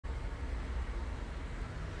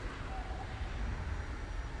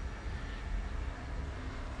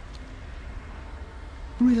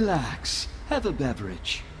Relax. Have a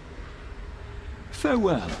beverage.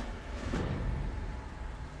 Farewell.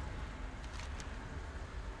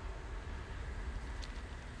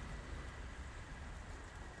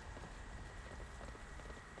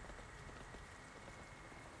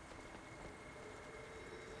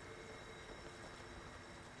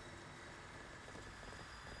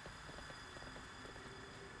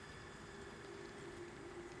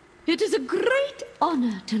 It is a great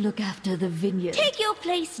honor to look after the vineyard. Take your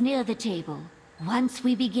place near the table. Once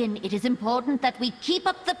we begin, it is important that we keep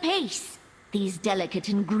up the pace. These delicate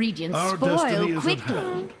ingredients Our spoil destiny is at quickly.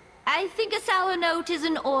 hand. I think a sour note is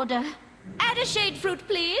in order. Add a shade fruit,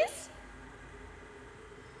 please.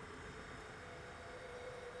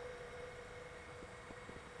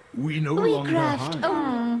 We no We longer craft hide.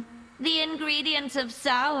 only. The ingredients have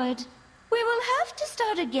soured. We will have to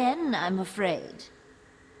start again, I'm afraid.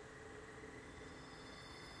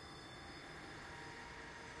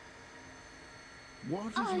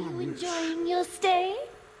 What is Are your you wish? enjoying your stay?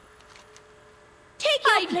 Take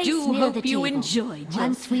your I place do near hope the you table. enjoyed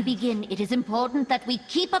Once we yourself. begin, it is important that we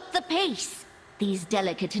keep up the pace. These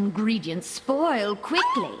delicate ingredients spoil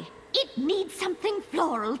quickly. It needs something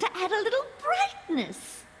floral to add a little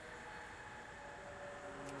brightness.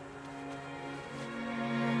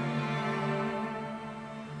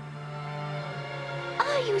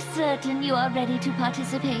 Are you certain you are ready to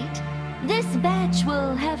participate? This batch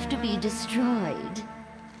will have to be destroyed.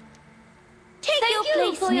 Take your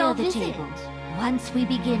place near the table. Once we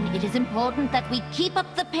begin, it is important that we keep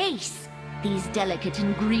up the pace. These delicate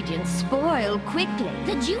ingredients spoil quickly.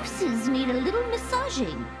 The juices need a little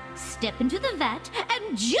massaging. Step into the vat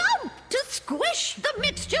and jump to squish the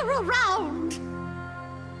mixture around.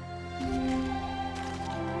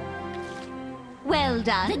 Well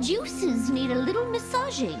done. The juices need a little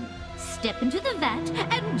massaging. Step into the vat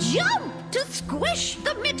and jump to squish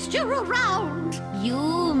the mixture around.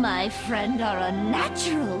 You, my friend, are a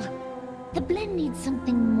natural. The blend needs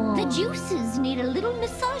something more. The juices need a little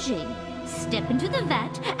massaging. Step into the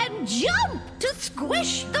vat and jump to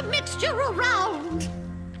squish the mixture around.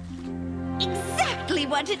 Exactly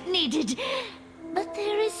what it needed. But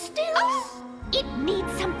there is still... It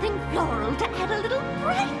needs something floral to add a little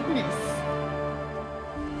brightness.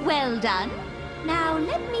 Well done. Now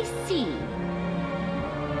let me see.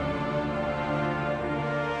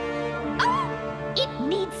 It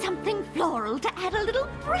needs something floral to add a little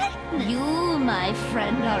brightness. You, my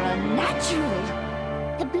friend, are a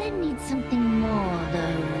natural. The blend needs something more,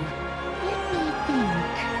 though. Let me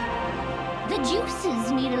think. The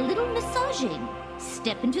juices need a little massaging.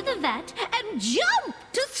 Step into the vat and jump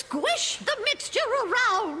to squish the mixture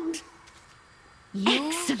around.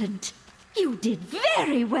 Excellent. You did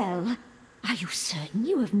very well. Are you certain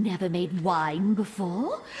you have never made wine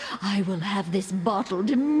before? I will have this bottled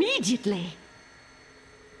immediately.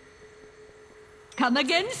 Come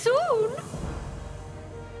again soon.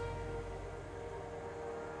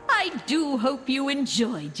 I do hope you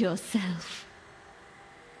enjoyed yourself.